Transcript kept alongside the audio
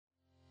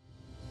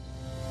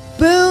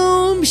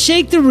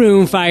Shake the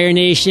room, Fire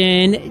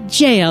Nation.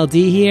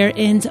 JLD here,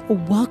 and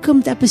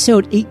welcome to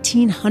episode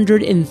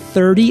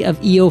 1830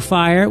 of EO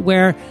Fire,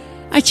 where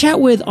I chat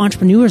with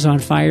entrepreneurs on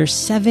fire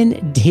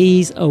 7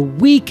 days a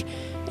week.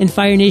 And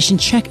Fire Nation,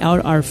 check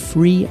out our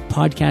free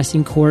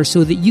podcasting course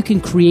so that you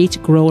can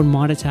create, grow, and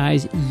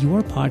monetize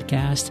your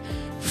podcast.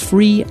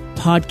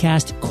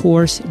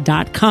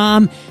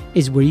 Freepodcastcourse.com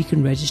is where you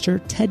can register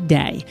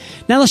today.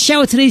 Now let's chat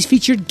with today's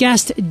featured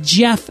guest,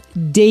 Jeff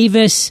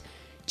Davis.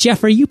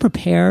 Jeff, are you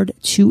prepared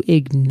to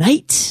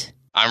ignite?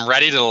 I'm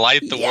ready to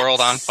light the world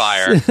on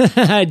fire.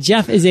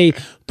 Jeff is a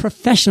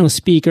professional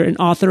speaker and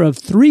author of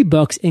 3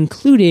 books,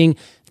 including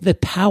The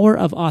Power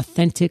of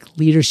Authentic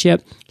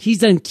Leadership. He's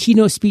done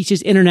keynote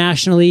speeches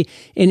internationally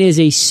and is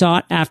a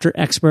sought-after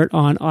expert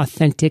on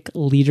authentic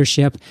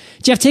leadership.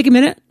 Jeff, take a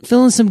minute,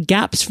 fill in some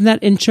gaps from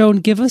that intro,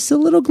 and give us a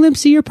little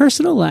glimpse of your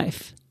personal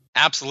life.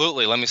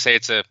 Absolutely. Let me say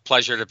it's a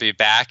pleasure to be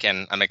back,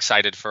 and I'm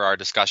excited for our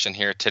discussion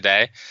here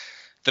today.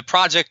 The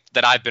project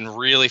that I've been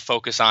really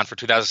focused on for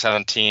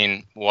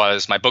 2017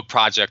 was my book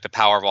project, The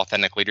Power of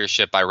Authentic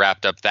Leadership. I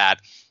wrapped up that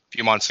a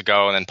few months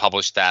ago and then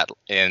published that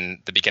in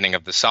the beginning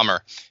of the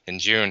summer in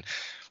June.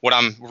 What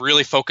I'm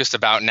really focused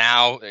about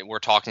now, we're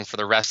talking for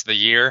the rest of the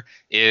year,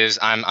 is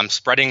I'm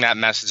spreading that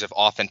message of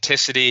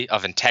authenticity,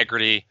 of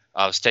integrity,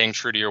 of staying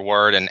true to your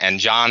word. And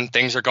John,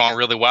 things are going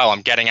really well.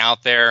 I'm getting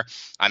out there.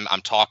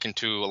 I'm talking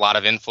to a lot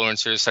of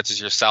influencers such as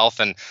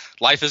yourself, and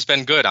life has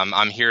been good.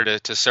 I'm here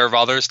to serve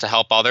others, to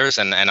help others,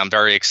 and I'm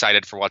very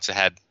excited for what's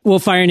ahead. Well,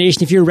 Fire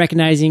Nation, if you're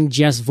recognizing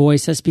Jeff's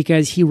voice, that's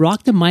because he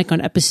rocked the mic on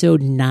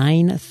episode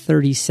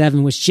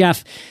 937, which,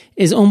 Jeff,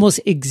 is almost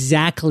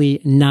exactly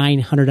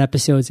 900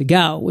 episodes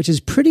ago, which is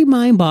pretty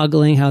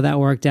mind-boggling how that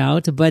worked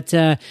out. But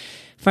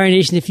Fire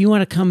Nation, if you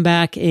want to come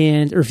back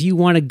or if you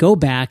want to go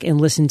back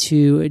and listen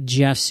to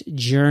Jeff's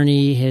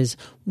journey, his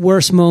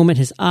worst moment,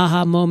 his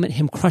aha moment,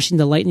 him crushing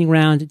the lightning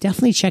round,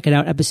 definitely check it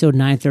out, episode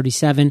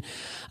 937.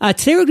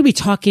 Today we're going to be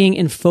talking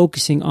and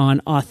focusing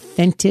on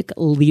authentic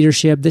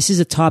leadership. This is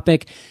a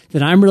topic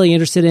that I'm really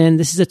interested in.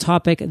 This is a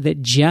topic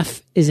that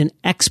Jeff is an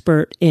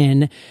expert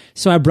in.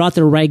 So I brought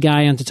the right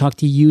guy on to talk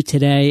to you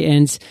today.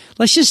 And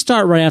let's just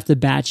start right off the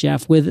bat,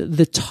 Jeff, with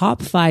the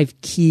top 5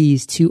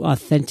 keys to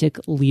authentic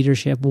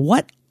leadership.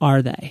 What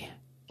are they?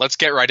 Let's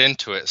get right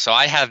into it. So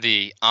I had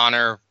the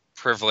honor,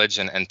 privilege,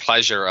 and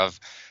pleasure of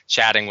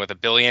chatting with a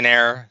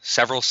billionaire,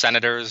 several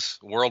senators,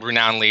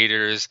 world-renowned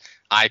leaders,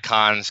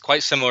 icons,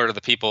 quite similar to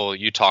the people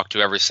you talk to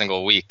every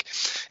single week.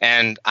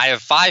 And I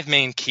have 5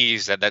 main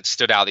keys that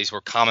stood out. These were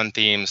common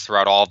themes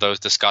throughout all those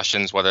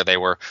discussions, whether they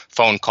were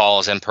phone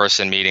calls,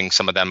 in-person meetings,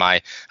 some of them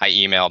I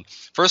emailed.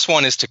 First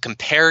one is to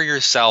compare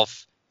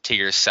yourself to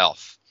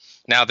yourself.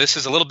 Now, this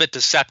is a little bit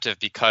deceptive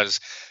because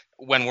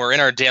when we're in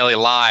our daily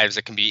lives,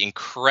 it can be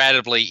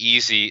incredibly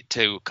easy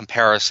to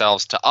compare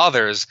ourselves to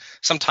others,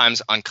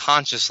 sometimes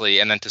unconsciously,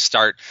 and then to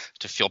start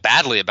to feel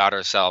badly about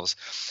ourselves.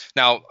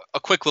 Now, a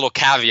quick little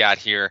caveat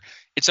here.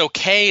 It's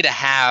okay to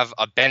have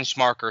a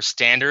benchmark or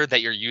standard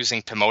that you're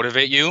using to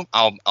motivate you.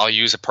 I'll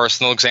use a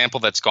personal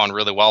example that's gone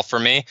really well for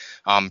me.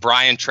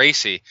 Brian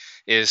Tracy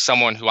is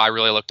someone who I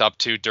really looked up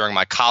to during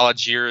my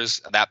college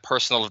years. That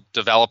personal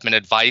development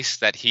advice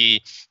that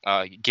he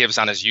gives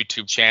on his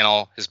YouTube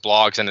channel, his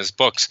blogs, and his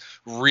books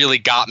really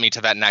got me to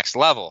that next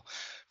level.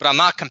 But I'm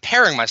not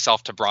comparing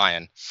myself to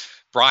Brian.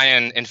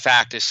 Brian, in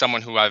fact, is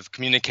someone who I've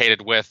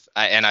communicated with,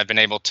 and I've been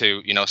able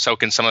to,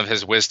 soak in some of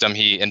his wisdom.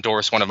 He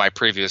endorsed one of my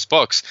previous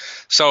books.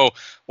 So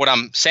what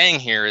I'm saying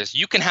here is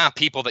you can have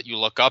people that you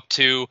look up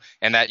to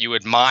and that you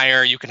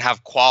admire. You can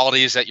have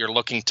qualities that you're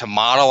looking to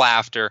model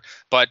after.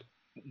 But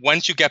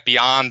once you get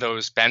beyond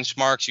those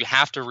benchmarks, you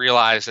have to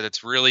realize that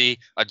it's really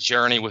a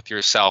journey with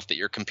yourself, that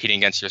you're competing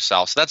against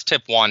yourself. So that's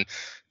tip 1.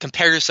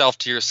 Compare yourself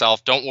to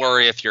yourself. Don't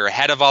worry if you're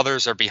ahead of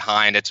others or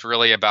behind. It's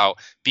really about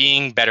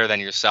being better than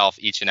yourself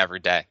each and every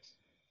day.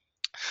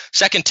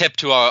 Second tip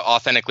to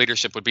authentic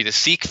leadership would be to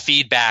seek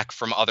feedback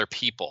from other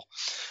people.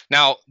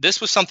 Now,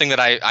 this was something that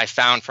I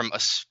found from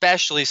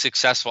especially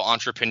successful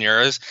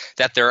entrepreneurs,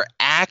 that they're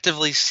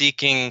actively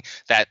seeking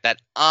that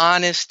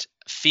honest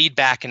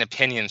feedback and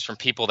opinions from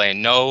people they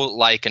know,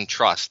 like, and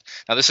trust.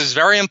 Now, this is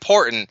very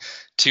important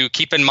to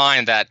keep in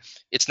mind, that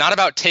it's not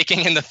about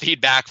taking in the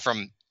feedback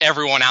from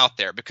everyone out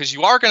there, because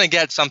you are going to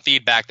get some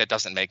feedback that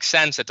doesn't make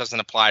sense, that doesn't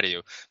apply to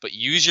you. But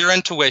use your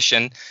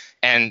intuition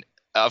and,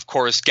 of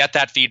course, get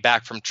that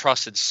feedback from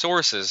trusted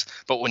sources.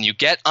 But when you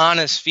get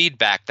honest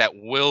feedback, that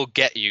will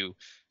get you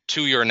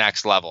to your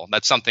next level.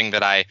 That's something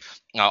that I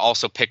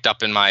also picked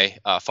up in my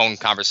phone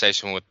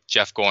conversation with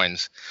Jeff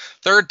Goins.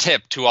 Third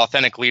tip to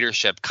authentic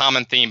leadership,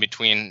 common theme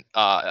between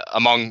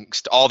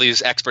amongst all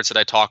these experts that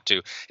I talk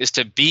to, is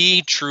to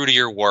be true to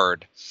your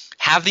word.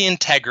 Have the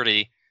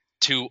integrity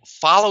to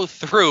follow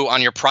through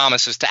on your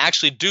promises, to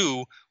actually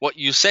do what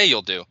you say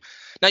you'll do.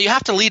 Now, you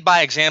have to lead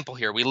by example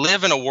here. We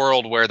live in a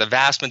world where the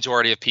vast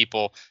majority of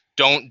people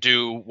don't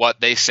do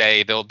what they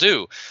say they'll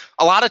do.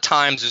 A lot of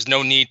times there's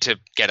no need to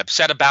get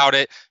upset about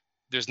it.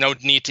 There's no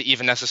need to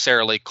even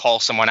necessarily call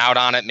someone out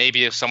on it.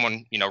 Maybe if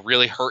someone,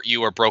 really hurt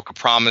you or broke a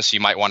promise, you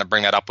might want to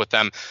bring that up with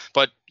them.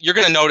 But you're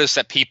going to notice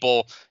that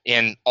people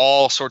in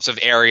all sorts of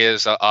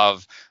areas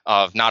of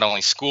not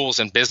only schools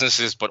and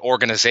businesses, but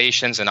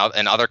organizations and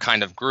other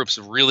kind of groups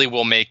really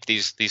will make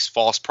these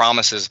false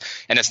promises.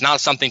 And it's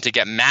not something to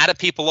get mad at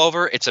people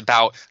over. It's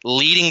about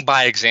leading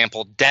by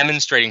example,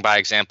 demonstrating by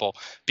example,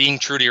 being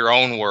true to your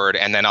own word,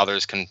 and then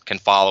others can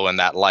follow in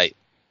that light.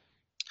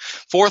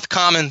 Fourth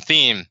common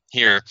theme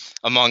here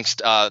amongst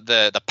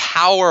the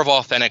power of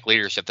authentic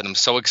leadership that I'm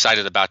so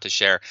excited about to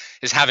share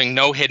is having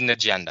no hidden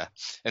agenda.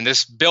 And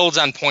this builds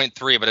on point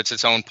 3, but it's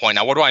its own point.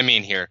 Now, what do I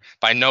mean here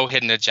by no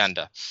hidden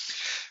agenda?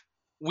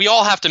 We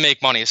all have to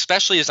make money,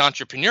 especially as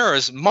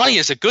entrepreneurs. Money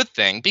is a good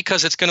thing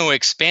because it's going to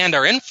expand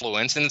our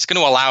influence and it's going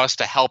to allow us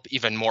to help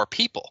even more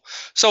people.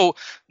 So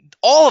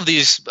all of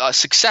these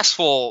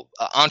successful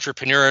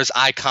entrepreneurs,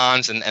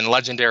 icons, and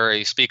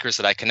legendary speakers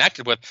that I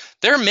connected with,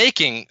 they're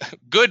making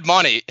good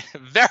money,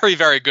 very,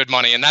 very good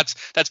money, and that's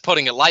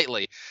putting it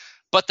lightly.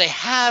 But they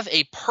have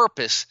a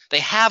purpose.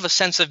 They have a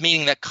sense of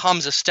meaning that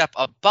comes a step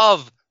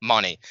above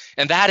money,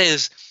 and that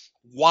is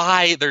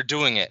why they're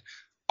doing it.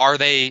 Are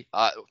they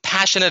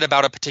passionate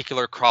about a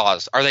particular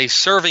cause? Are they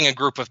serving a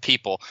group of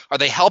people? Are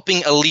they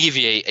helping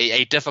alleviate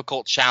a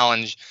difficult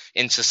challenge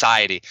in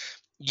society?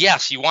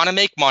 Yes, you want to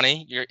make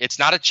money. It's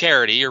not a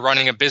charity. You're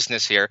running a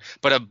business here.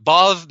 But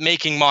above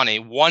making money,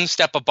 one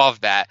step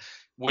above that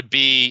would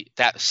be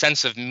that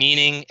sense of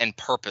meaning and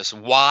purpose,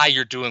 why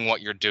you're doing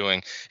what you're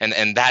doing.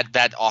 And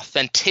that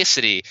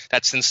authenticity,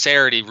 that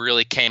sincerity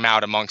really came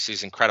out amongst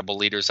these incredible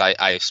leaders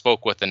I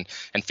spoke with and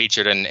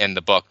featured in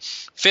the book.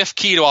 Fifth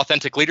key to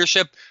authentic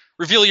leadership,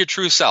 reveal your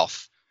true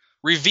self.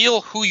 Reveal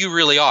who you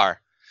really are.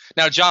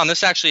 Now, John,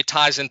 this actually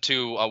ties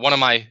into one of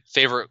my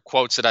favorite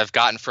quotes that I've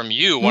gotten from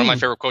you, one of my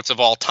favorite quotes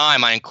of all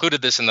time. I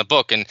included this in the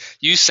book, and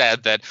you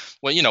said that,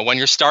 well, when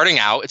you're starting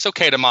out, it's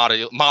okay to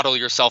model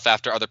yourself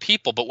after other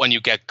people, but when you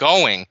get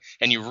going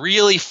and you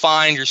really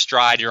find your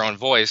stride, your own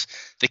voice,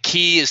 the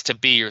key is to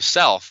be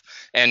yourself.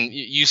 And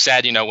you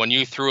said, when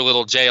you threw a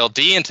little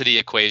JLD into the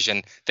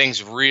equation,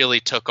 things really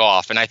took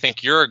off. And I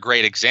think you're a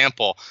great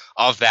example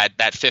of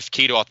that fifth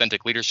key to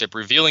authentic leadership,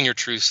 revealing your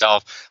true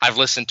self. I've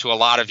listened to a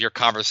lot of your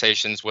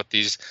conversations with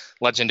these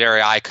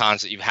legendary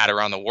icons that you've had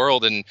around the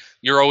world, and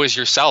you're always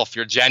yourself.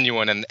 You're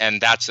genuine, and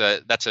that's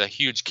a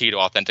huge key to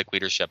authentic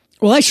leadership.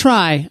 Well, I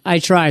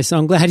try. So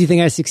I'm glad you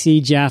think I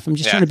succeed, Jeff. I'm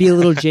just trying to be a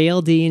little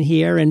JLD in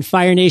here. And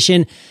Fire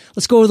Nation,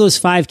 let's go over those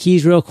 5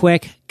 keys real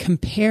quick.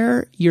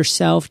 Compare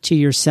yourself to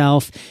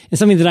yourself. And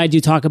something that I do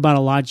talk about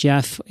a lot,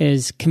 Jeff,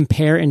 is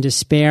compare and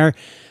despair.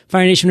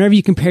 Fire Nation, whenever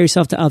you compare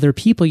yourself to other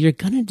people, you're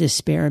going to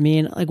despair. I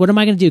mean, what am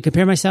I going to do?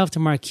 Compare myself to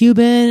Mark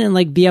Cuban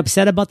and be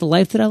upset about the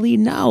life that I lead?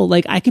 No,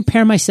 I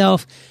compare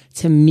myself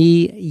to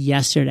me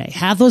yesterday.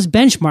 Have those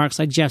benchmarks,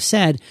 like Jeff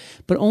said,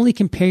 but only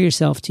compare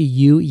yourself to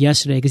you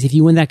yesterday. Because if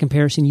you win that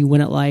comparison, you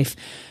win at life.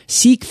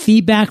 Seek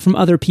feedback from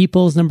other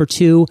people is number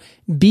 2.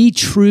 Be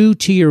true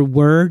to your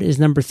word is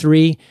number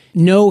 3.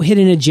 No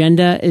hidden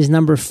agenda is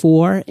number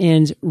 4.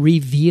 And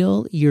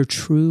reveal your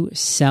true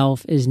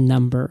self is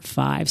number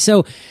 5.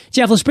 So,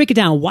 Jeff, let's break it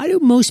down. Why do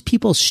most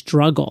people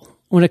struggle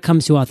when it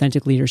comes to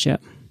authentic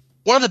leadership?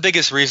 One of the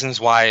biggest reasons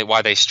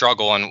why they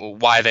struggle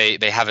and why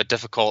they have a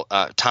difficult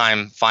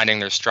time finding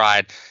their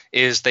stride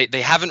is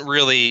they haven't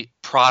really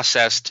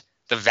processed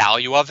the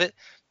value of it.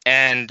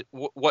 And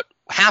what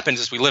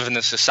happens is we live in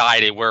this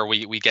society where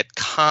we get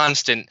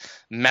constant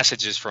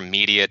messages from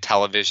media,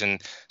 television,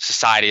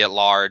 society at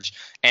large,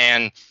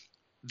 and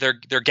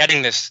they're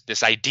getting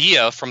this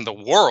idea from the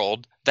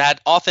world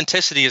that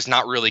authenticity is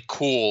not really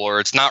cool,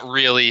 or it's not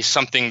really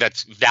something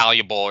that's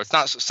valuable, or it's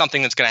not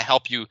something that's going to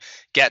help you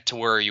get to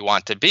where you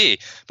want to be.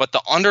 But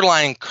the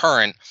underlying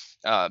current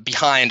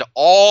behind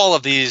all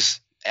of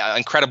these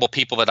incredible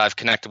people that I've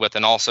connected with,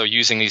 and also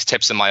using these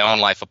tips in my own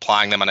life,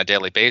 applying them on a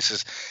daily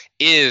basis,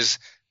 is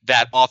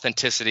that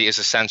authenticity is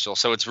essential.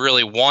 So it's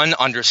really, one,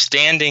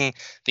 understanding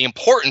the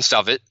importance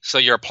of it, so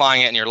you're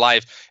applying it in your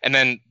life. And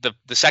then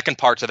the second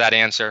part to that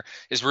answer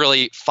is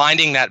really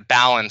finding that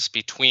balance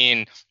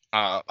between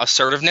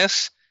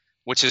assertiveness,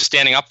 which is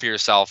standing up for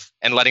yourself,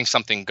 and letting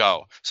something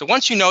go. So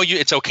once you know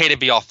it's okay to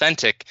be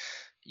authentic,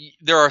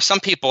 there are some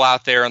people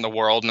out there in the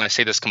world, and I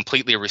say this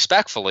completely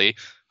respectfully,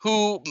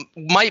 who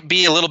might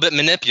be a little bit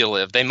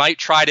manipulative. They might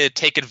try to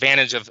take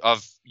advantage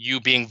of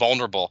you being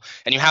vulnerable.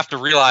 And you have to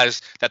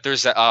realize that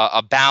there's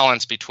a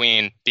balance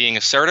between being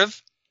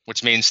assertive,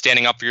 which means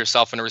standing up for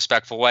yourself in a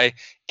respectful way,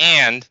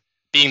 and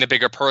being the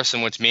bigger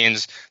person, which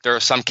means there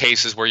are some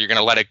cases where you're going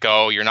to let it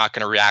go. You're not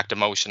going to react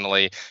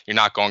emotionally. You're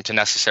not going to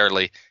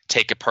necessarily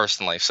take it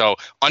personally. So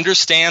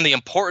understand the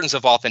importance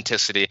of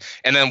authenticity.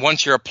 And then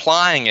once you're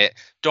applying it,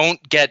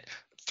 don't get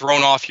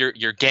thrown off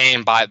your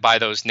game by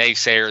those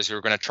naysayers who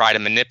are going to try to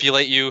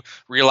manipulate you.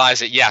 Realize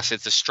that, yes,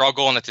 it's a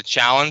struggle and it's a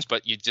challenge,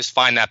 but you just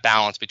find that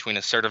balance between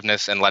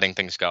assertiveness and letting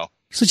things go.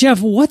 So,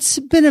 Jeff, what's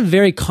been a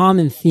very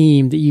common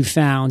theme that you've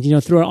found,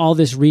 throughout all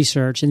this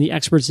research and the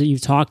experts that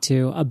you've talked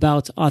to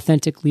about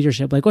authentic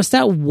leadership? What's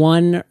that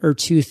 1 or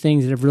 2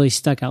 things that have really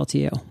stuck out to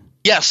you?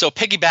 Yeah, so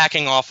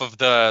piggybacking off of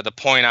the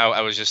point I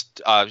was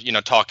just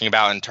talking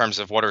about in terms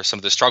of what are some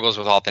of the struggles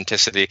with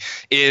authenticity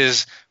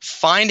is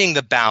finding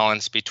the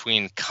balance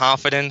between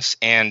confidence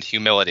and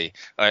humility,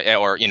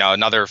 or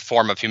another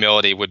form of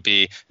humility would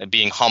be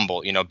being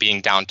humble,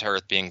 being down to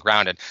earth, being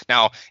grounded.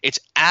 Now, it's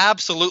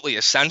absolutely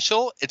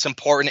essential. It's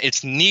important.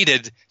 It's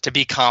needed to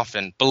be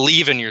confident,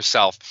 believe in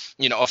yourself,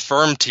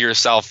 affirm to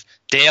yourself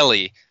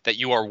daily that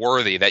you are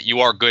worthy, that you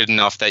are good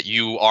enough, that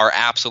you are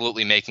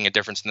absolutely making a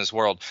difference in this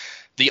world.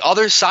 The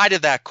other side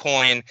of that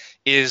coin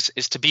is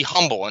to be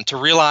humble and to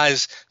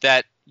realize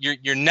that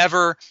you're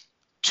never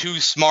too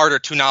smart or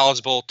too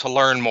knowledgeable to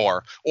learn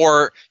more,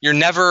 or you're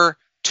never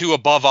too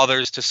above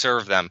others to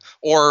serve them,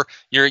 or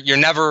you're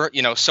never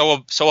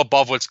so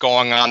above what's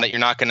going on that you're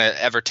not going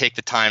to ever take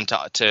the time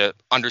to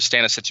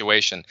understand a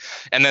situation.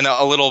 And then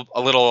a little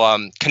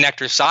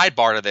connector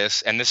sidebar to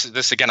this, and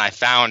this again I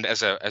found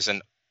as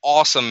an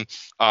awesome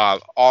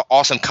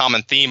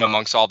common theme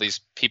amongst all these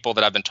people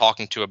that I've been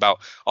talking to about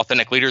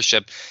authentic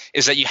leadership,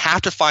 is that you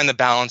have to find the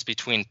balance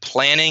between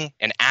planning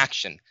and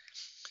action.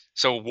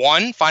 So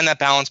one, find that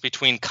balance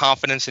between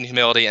confidence and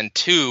humility, and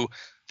two,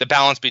 the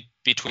balance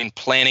between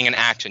planning and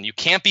action. You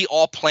can't be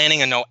all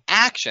planning and no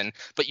action,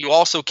 but you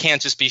also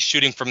can't just be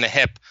shooting from the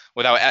hip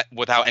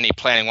without any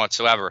planning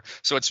whatsoever.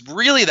 So it's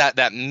really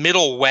that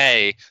middle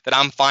way that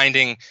I'm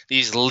finding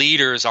these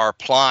leaders are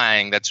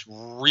applying that's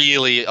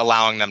really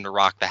allowing them to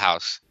rock the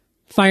house.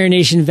 Fire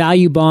Nation,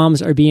 value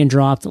bombs are being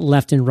dropped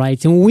left and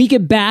right. And when we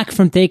get back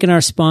from thanking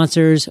our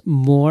sponsors,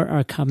 more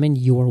are coming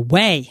your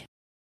way.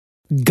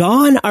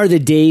 Gone are the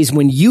days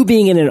when you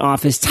being in an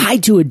office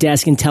tied to a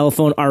desk and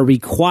telephone are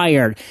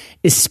required,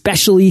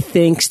 especially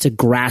thanks to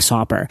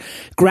Grasshopper.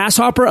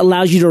 Grasshopper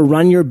allows you to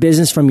run your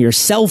business from your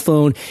cell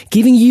phone,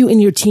 giving you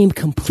and your team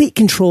complete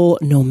control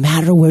no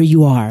matter where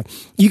you are.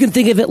 You can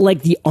think of it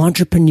like the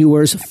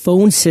entrepreneur's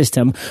phone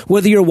system,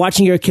 whether you're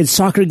watching your kid's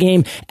soccer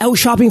game, out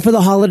shopping for the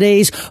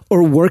holidays,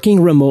 or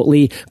working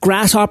remotely.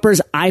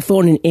 Grasshopper's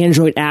iPhone and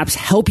Android apps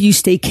help you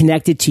stay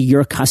connected to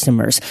your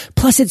customers.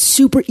 Plus, it's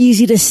super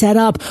easy to set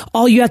up.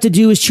 All you have to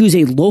do is choose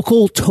a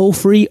local,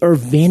 toll-free, or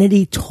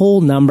vanity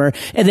toll number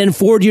and then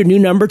forward your new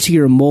number to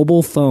your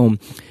mobile phone.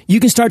 You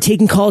can start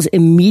taking calls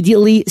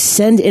immediately,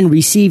 send and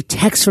receive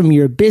texts from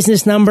your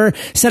business number,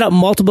 set up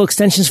multiple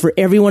extensions for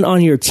everyone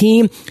on your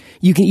team.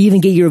 You can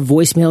even get your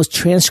voicemails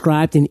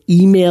transcribed and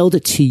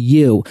emailed to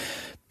you.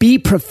 Be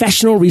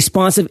professional,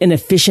 responsive, and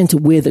efficient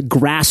with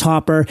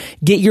Grasshopper.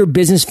 Get your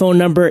business phone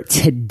number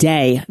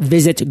today.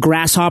 Visit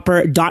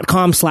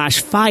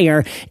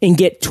grasshopper.com/fire and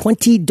get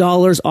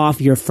 $20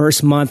 off your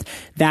first month.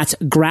 That's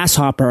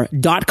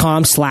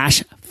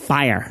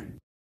grasshopper.com/fire.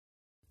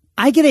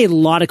 I get a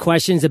lot of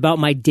questions about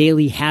my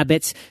daily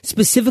habits,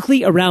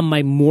 specifically around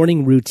my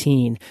morning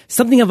routine.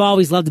 Something I've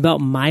always loved about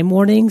my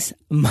mornings,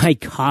 my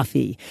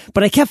coffee.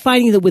 But I kept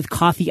finding that with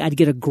coffee, I'd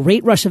get a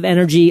great rush of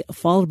energy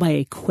followed by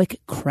a quick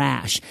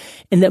crash.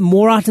 And that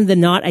more often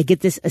than not, I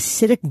get this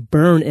acidic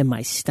burn in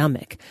my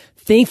stomach.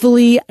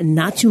 Thankfully,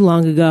 not too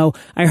long ago,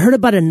 I heard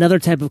about another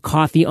type of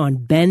coffee on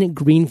Ben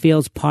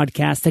Greenfield's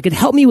podcast that could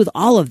help me with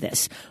all of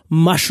this.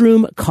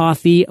 Mushroom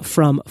coffee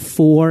from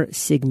Four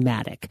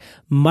Sigmatic.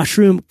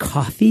 Mushroom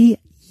coffee?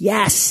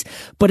 Yes,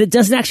 but it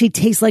doesn't actually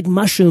taste like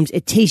mushrooms.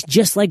 It tastes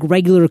just like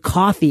regular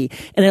coffee.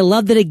 And I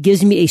love that it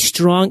gives me a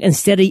strong and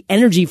steady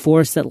energy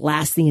force that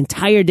lasts the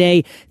entire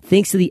day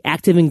thanks to the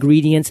active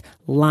ingredients,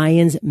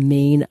 lion's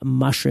mane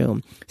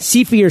mushroom.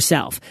 See for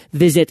yourself.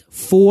 Visit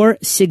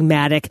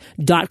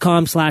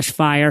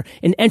foursigmatic.com/fire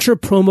and enter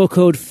promo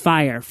code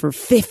FIRE for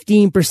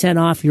 15%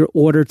 off your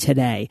order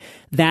today.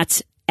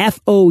 That's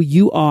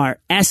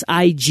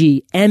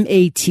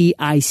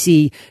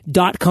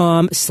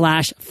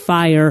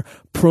foursigmatic.com/fire,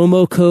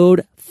 promo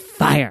code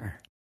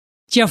FIRE.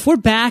 Jeff, we're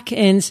back.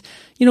 And,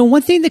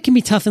 one thing that can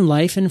be tough in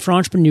life and for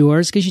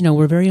entrepreneurs, because,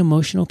 we're very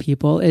emotional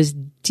people, is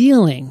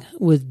dealing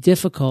with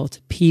difficult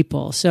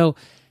people. So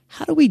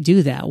how do we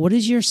do that? What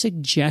is your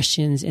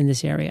suggestions in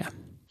this area?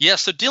 Yeah,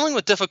 so dealing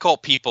with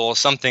difficult people is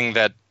something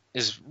that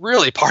is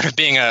really part of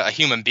being a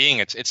human being.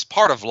 It's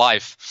part of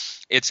life.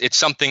 It's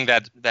something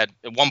that at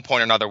one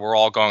point or another we're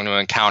all going to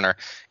encounter.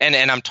 And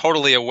I'm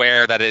totally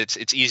aware that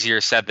it's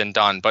easier said than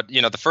done. But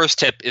the first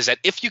tip is that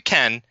if you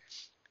can,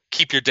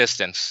 keep your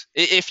distance.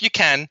 If you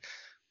can,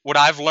 what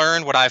I've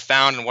learned, what I've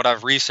found, and what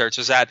I've researched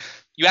is that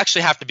you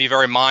actually have to be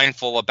very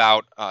mindful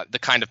about the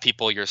kind of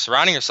people you're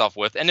surrounding yourself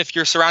with. And if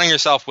you're surrounding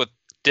yourself with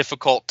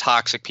difficult,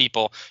 toxic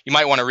people, you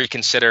might want to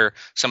reconsider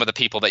some of the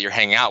people that you're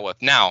hanging out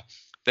with. Now,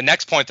 the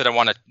next point that I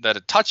want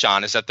to touch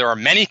on is that there are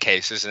many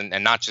cases,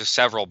 and not just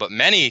several, but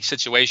many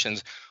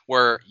situations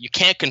where you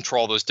can't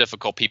control those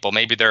difficult people.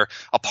 Maybe they're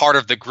a part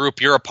of the group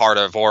you're a part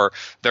of, or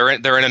they're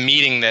in a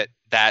meeting that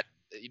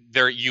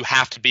you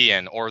have to be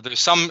in, or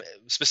there's some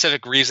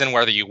specific reason,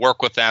 whether you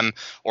work with them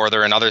or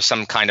they're in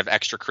some kind of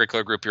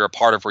extracurricular group you're a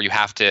part of where you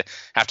have to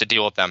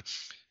deal with them.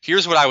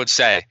 Here's what I would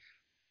say.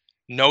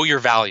 Know your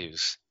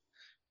values.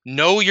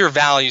 Know your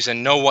values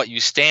and know what you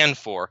stand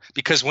for,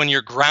 because when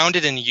you're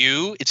grounded in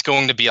you, it's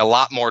going to be a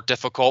lot more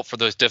difficult for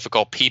those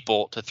difficult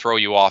people to throw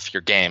you off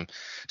your game.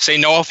 Say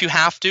no if you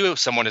have to, if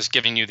someone is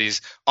giving you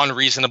these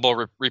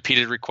unreasonable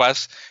repeated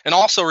requests. And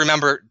also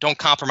remember, don't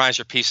compromise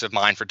your peace of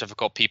mind for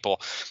difficult people.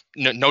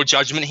 No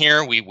judgment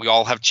here. We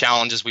all have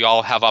challenges. We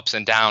all have ups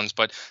and downs.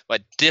 But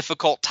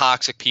difficult,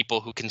 toxic people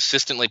who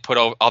consistently put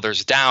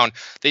others down,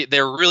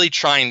 they're really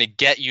trying to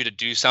get you to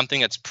do something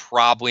that's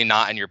probably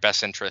not in your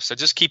best interest. So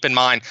just keep in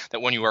mind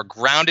that when you are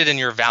grounded in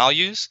your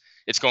values,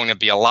 it's going to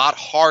be a lot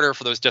harder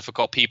for those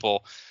difficult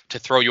people to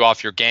throw you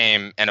off your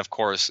game. And of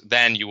course,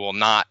 then you will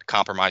not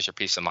compromise your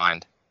peace of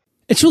mind.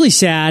 It's really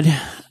sad.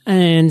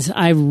 And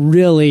I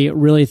really,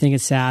 really think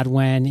it's sad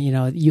when,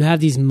 you have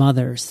these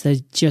mothers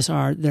that just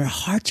their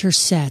hearts are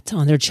set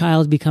on their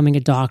child becoming a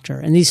doctor.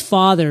 And these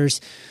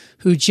fathers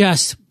who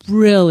just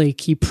really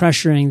keep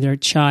pressuring their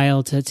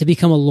child to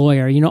become a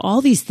lawyer. All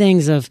these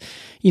things of,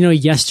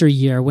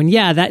 yesteryear when,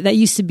 that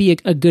used to be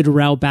a good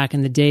route back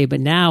in the day.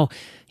 But now,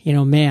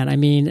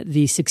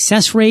 the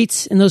success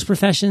rates in those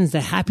professions,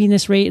 the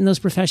happiness rate in those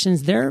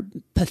professions, they're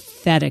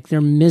pathetic.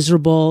 They're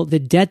miserable. The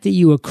debt that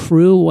you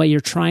accrue while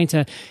you're trying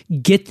to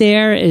get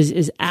there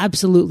is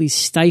absolutely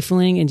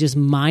stifling and just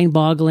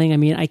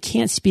mind-boggling. I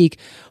can't speak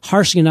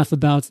harshly enough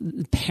about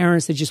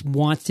parents that just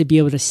want to be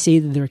able to say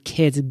that their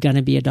kid's going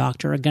to be a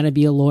doctor or going to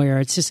be a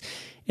lawyer.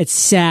 It's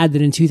sad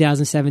that in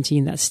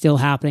 2017 that's still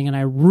happening, and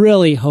I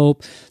really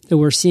hope that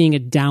we're seeing a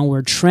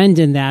downward trend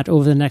in that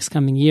over the next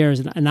coming years.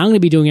 And I'm going to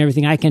be doing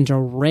everything I can to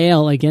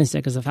rail against it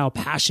because of how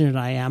passionate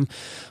I am.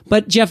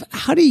 But Jeff,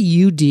 how do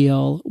you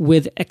deal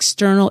with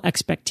external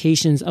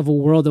expectations of a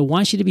world that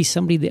wants you to be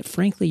somebody that,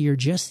 frankly, you're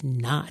just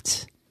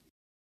not?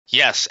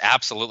 Yes,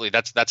 absolutely.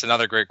 That's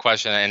another great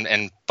question.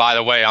 And by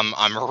the way,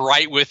 I'm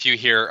right with you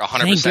here, 100%.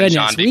 Thank goodness.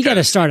 John. We got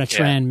to start a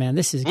trend, man.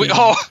 This is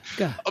more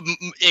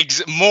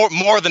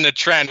than a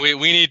trend. We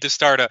need to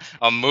start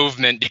a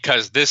movement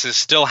because this is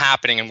still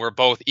happening, and we're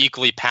both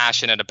equally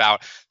passionate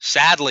about.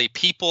 Sadly,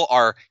 people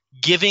are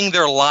giving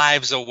their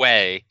lives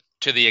away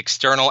to the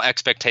external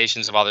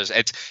expectations of others.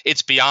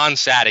 It's beyond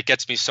sad. It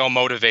gets me so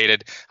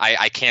motivated.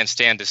 I can't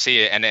stand to see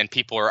it, and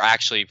people are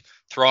actually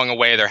throwing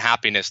away their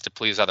happiness to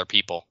please other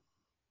people.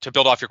 To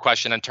build off your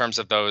question in terms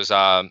of those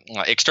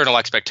external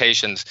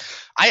expectations,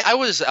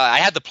 I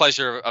had the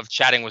pleasure of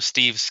chatting with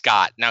Steve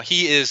Scott. Now,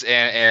 he is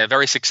a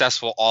very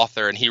successful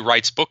author, and he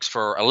writes books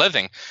for a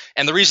living.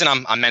 And the reason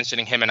I'm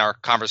mentioning him in our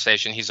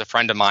conversation, he's a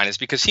friend of mine, is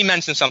because he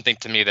mentioned something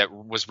to me that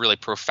was really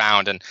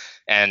profound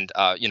and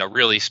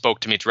really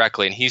spoke to me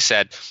directly. And he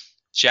said,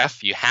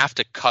 Jeff, you have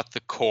to cut the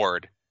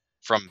cord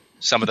from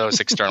some of those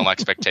external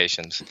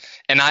expectations.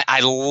 And I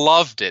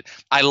loved it.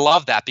 I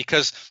love that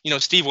because,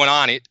 Steve went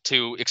on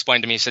to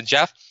explain to me, he said,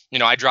 Jeff,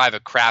 I drive a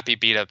crappy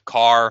beat up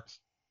car.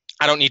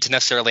 I don't need to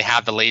necessarily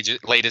have the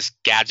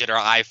latest gadget or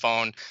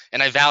iPhone.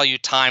 And I value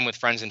time with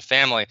friends and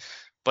family,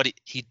 but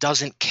he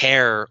doesn't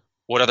care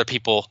what other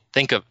people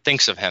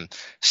thinks of him.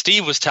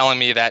 Steve was telling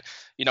me that,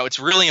 it's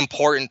really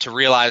important to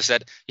realize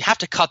that you have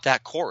to cut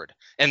that cord.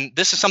 And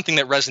this is something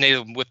that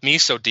resonated with me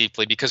so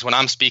deeply because when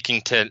I'm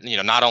speaking to,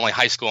 not only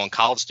high school and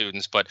college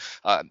students, but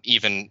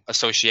even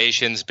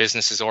associations,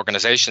 businesses,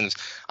 organizations,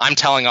 I'm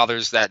telling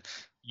others that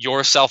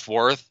your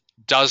self-worth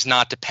does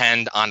not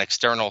depend on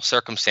external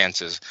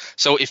circumstances.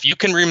 So if you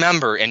can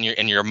remember in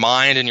your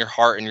mind and your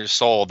heart and your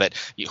soul that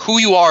who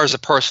you are as a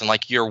person,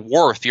 like your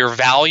worth, your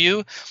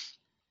value,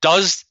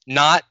 does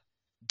not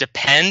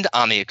depend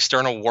on the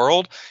external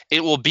world,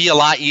 it will be a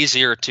lot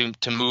easier to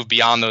move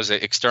beyond those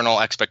external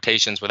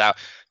expectations without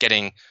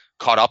getting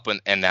caught up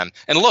in them.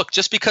 And look,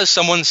 just because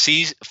someone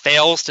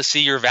fails to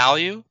see your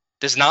value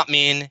does not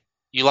mean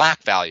you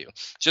lack value.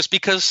 Just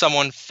because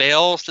someone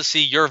fails to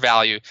see your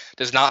value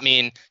does not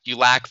mean you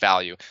lack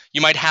value.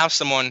 You might have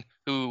someone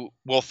who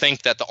will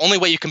think that the only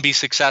way you can be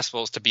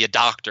successful is to be a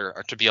doctor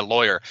or to be a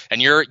lawyer,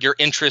 and your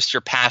interest,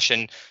 your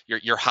passion,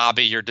 your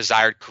hobby, your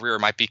desired career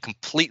might be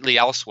completely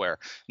elsewhere.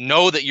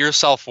 Know that your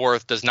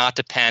self-worth does not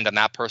depend on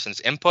that person's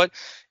input,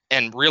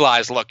 and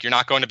realize, look, you're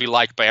not going to be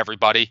liked by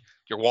everybody.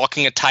 You're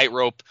walking a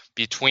tightrope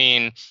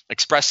between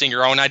expressing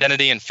your own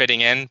identity and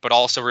fitting in, but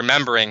also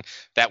remembering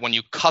that when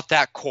you cut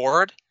that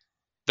cord,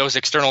 those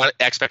external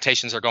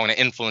expectations are going to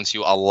influence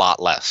you a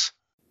lot less.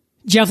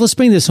 Jeff, let's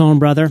bring this home,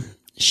 brother.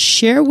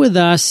 Share with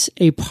us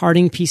a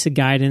parting piece of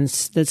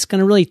guidance that's going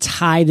to really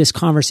tie this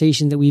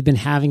conversation that we've been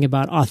having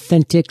about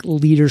authentic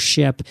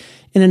leadership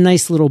in a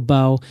nice little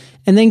bow,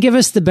 and then give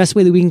us the best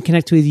way that we can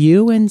connect with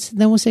you, and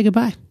then we'll say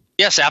goodbye.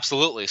 Yes,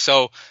 absolutely.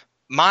 So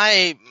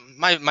my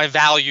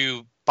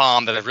value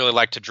bomb that I'd really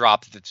like to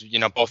drop, that's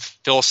both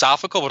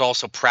philosophical but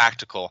also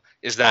practical,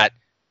 is that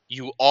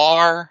you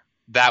are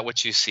that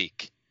which you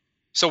seek.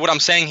 So what I'm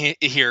saying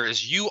here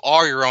is you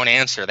are your own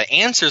answer. The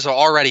answers are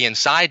already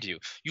inside you.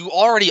 You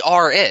already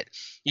are it.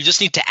 You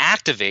just need to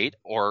activate,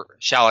 or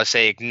shall I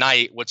say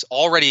ignite, what's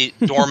already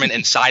dormant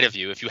inside of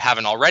you if you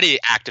haven't already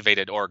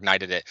activated or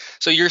ignited it.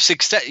 So your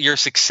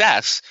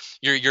success,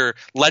 your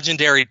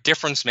legendary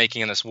difference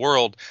making in this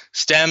world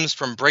stems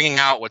from bringing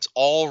out what's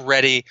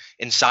already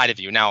inside of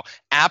you. Now,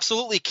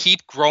 absolutely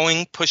keep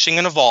growing, pushing,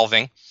 and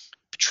evolving.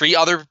 Treat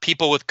other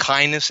people with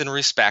kindness and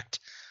respect.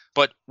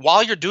 But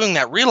while you're doing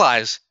that,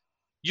 realize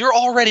you're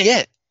already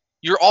it.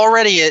 you're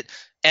already at,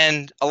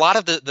 and a lot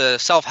of the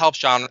self-help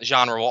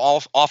genre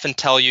will often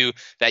tell you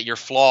that you're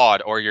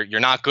flawed or you're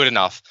not good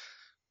enough.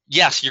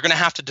 Yes, you're going to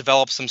have to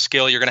develop some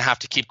skill. You're going to have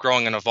to keep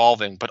growing and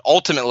evolving. But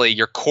ultimately,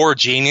 your core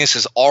genius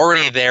is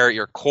already there at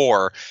your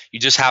core.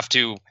 You just have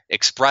to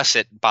express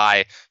it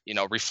by,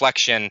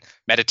 reflection,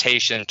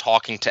 meditation,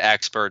 talking to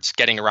experts,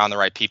 getting around the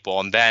right people,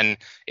 and then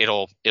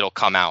it'll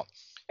come out.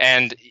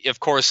 And of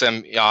course,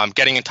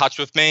 getting in touch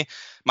with me.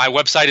 My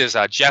website is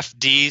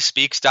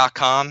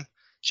jeffdspeaks.com.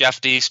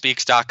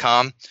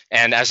 jeffdspeaks.com.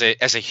 And as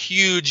a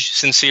huge,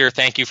 sincere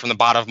thank you from the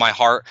bottom of my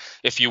heart,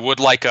 if you would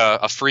like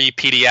a free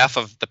PDF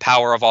of The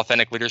Power of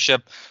Authentic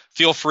Leadership,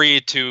 feel free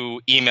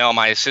to email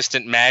my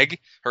assistant, Meg.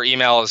 Her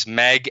email is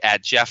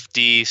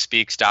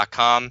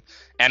meg@jeffdspeaks.com,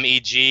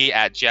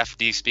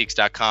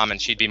 MEG@jeffdspeaks.com, and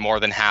she'd be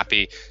more than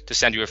happy to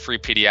send you a free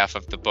PDF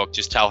of the book.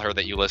 Just tell her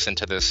that you listened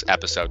to this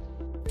episode.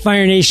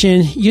 Fire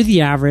Nation, you're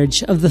the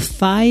average of the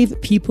 5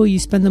 people you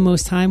spend the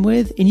most time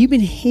with, and you've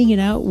been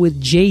hanging out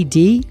with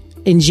JD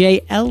and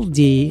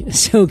JLD,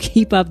 so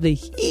keep up the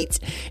heat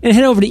and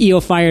head over to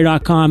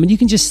eofire.com and you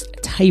can just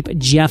type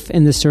Jeff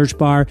in the search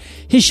bar.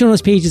 His show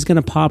notes page is going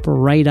to pop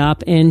right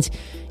up and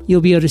you'll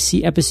be able to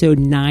see episode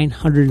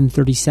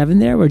 937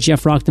 there, where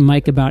Jeff rocked the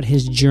mic about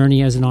his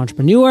journey as an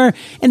entrepreneur.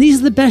 And these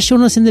are the best show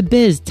notes in the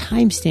biz.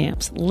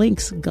 Timestamps,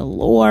 links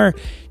galore.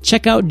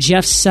 Check out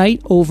Jeff's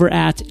site over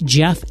at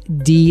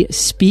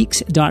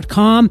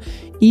jeffdspeaks.com.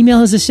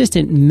 Email his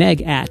assistant,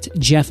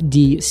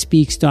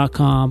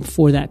 meg@jeffdspeaks.com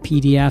for that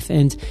PDF.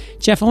 And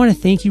Jeff, I want to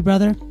thank you,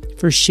 brother,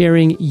 for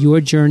sharing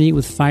your journey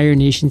with Fire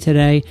Nation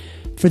today.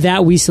 For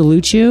that, we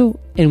salute you,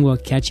 and we'll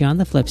catch you on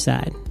the flip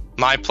side.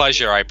 My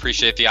pleasure. I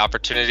appreciate the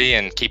opportunity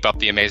and keep up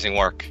the amazing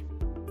work.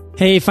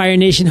 Hey, Fire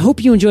Nation.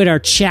 Hope you enjoyed our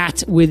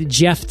chat with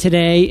Jeff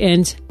today.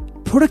 And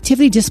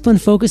productivity, discipline,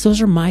 focus,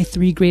 those are my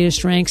 3 greatest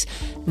strengths.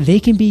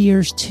 They can be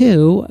yours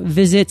too.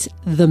 Visit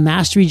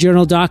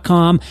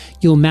themasteryjournal.com.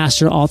 You'll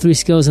master all 3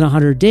 skills in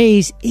 100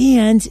 days.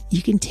 And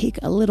you can take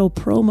a little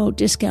promo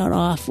discount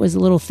off as a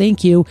little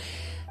thank you.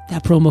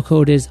 That promo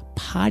code is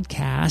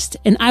podcast.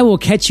 And I will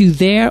catch you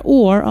there,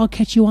 or I'll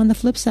catch you on the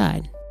flip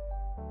side.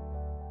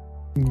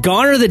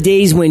 Gone are the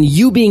days when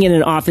you being in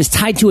an office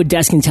tied to a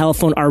desk and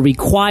telephone are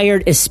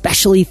required,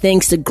 especially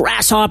thanks to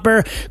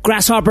Grasshopper.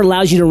 Grasshopper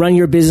allows you to run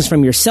your business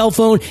from your cell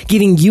phone,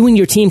 giving you and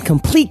your team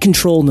complete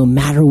control no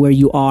matter where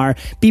you are.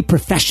 Be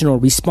professional,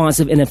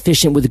 responsive, and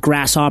efficient with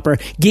Grasshopper.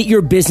 Get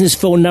your business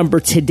phone number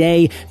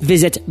today.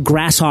 Visit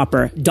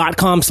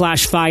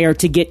grasshopper.com/fire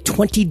to get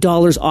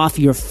 $20 off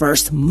your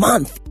first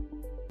month.